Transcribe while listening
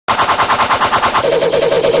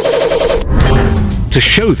To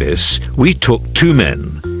show this, we took two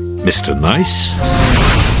men, Mr. Nice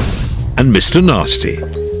and Mr. Nasty,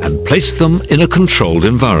 and placed them in a controlled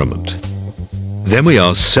environment. Then we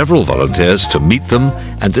asked several volunteers to meet them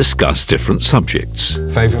and discuss different subjects.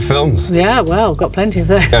 Favourite films? Yeah, well, got plenty of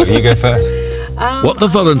those. Yeah, you go first. What the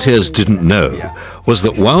volunteers didn't know was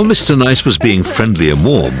that while Mr. Nice was being friendly and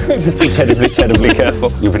warm, Be terribly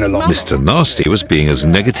careful. You've been a lot. Mr. Nasty was being as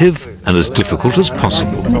negative and as difficult as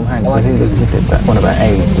possible. Tom Hanks, he did that one about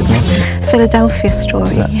AIDS, didn't he? Philadelphia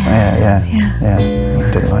Story. Yeah.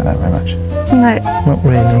 I didn't like that very much. No. Not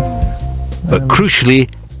really. But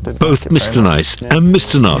crucially, both Mr. Nice and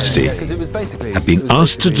Mr. Nasty have been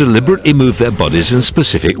asked to deliberately move their bodies in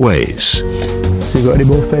specific ways, So you got any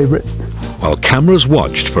more favourites? while cameras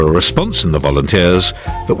watched for a response in the volunteers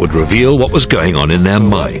that would reveal what was going on in their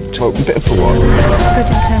mind. Well, a bit for what? Good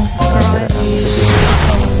in terms of variety.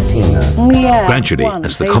 Yeah. Gradually,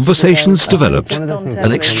 as the conversations developed,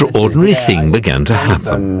 an extraordinary thing began to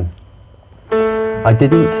happen. I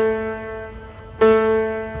didn't.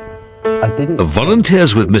 The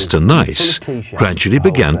volunteers with Mr. Nice gradually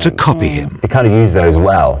began to copy him. They kind of used those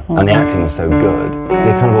well, and the acting was so good,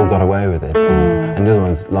 they kind of all got away with it. And the other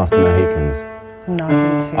ones, Last of the Mohicans. No, I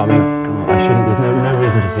didn't see I mean, I shouldn't, there's no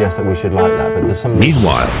reason to suggest that we should like that, but there's some...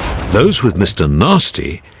 Meanwhile, those with Mr.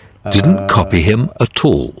 Nasty didn't copy him at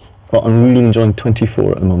all. Well, I'm really enjoying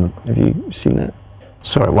 24 at the moment. Have you seen that?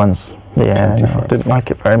 Saw it once. Yeah, no, I didn't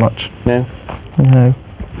like it very much. No? No.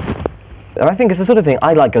 And I think it's the sort of thing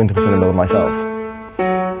I like going to the cinema myself.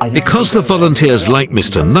 Because the volunteers liked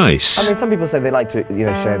Mr. Nice, I mean, some people say they like to,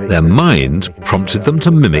 share their mind prompted them to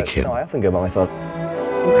mimic him. No, I often go by myself.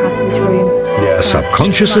 Walk out of this room. A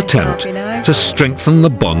subconscious attempt to strengthen the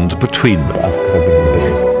bond between them. Because I've been in the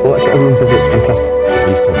business. Well, that's what everyone says, it's fantastic. I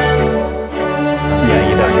used to. Yeah,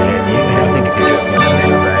 you don't. I think if you do it,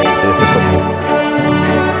 you're very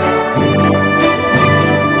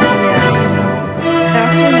There are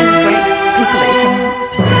so many great people that you can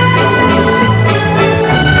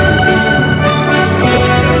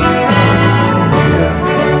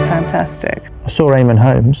Fantastic. I saw Eamon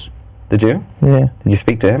Holmes. Did you? Yeah. Did you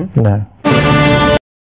speak to him? No.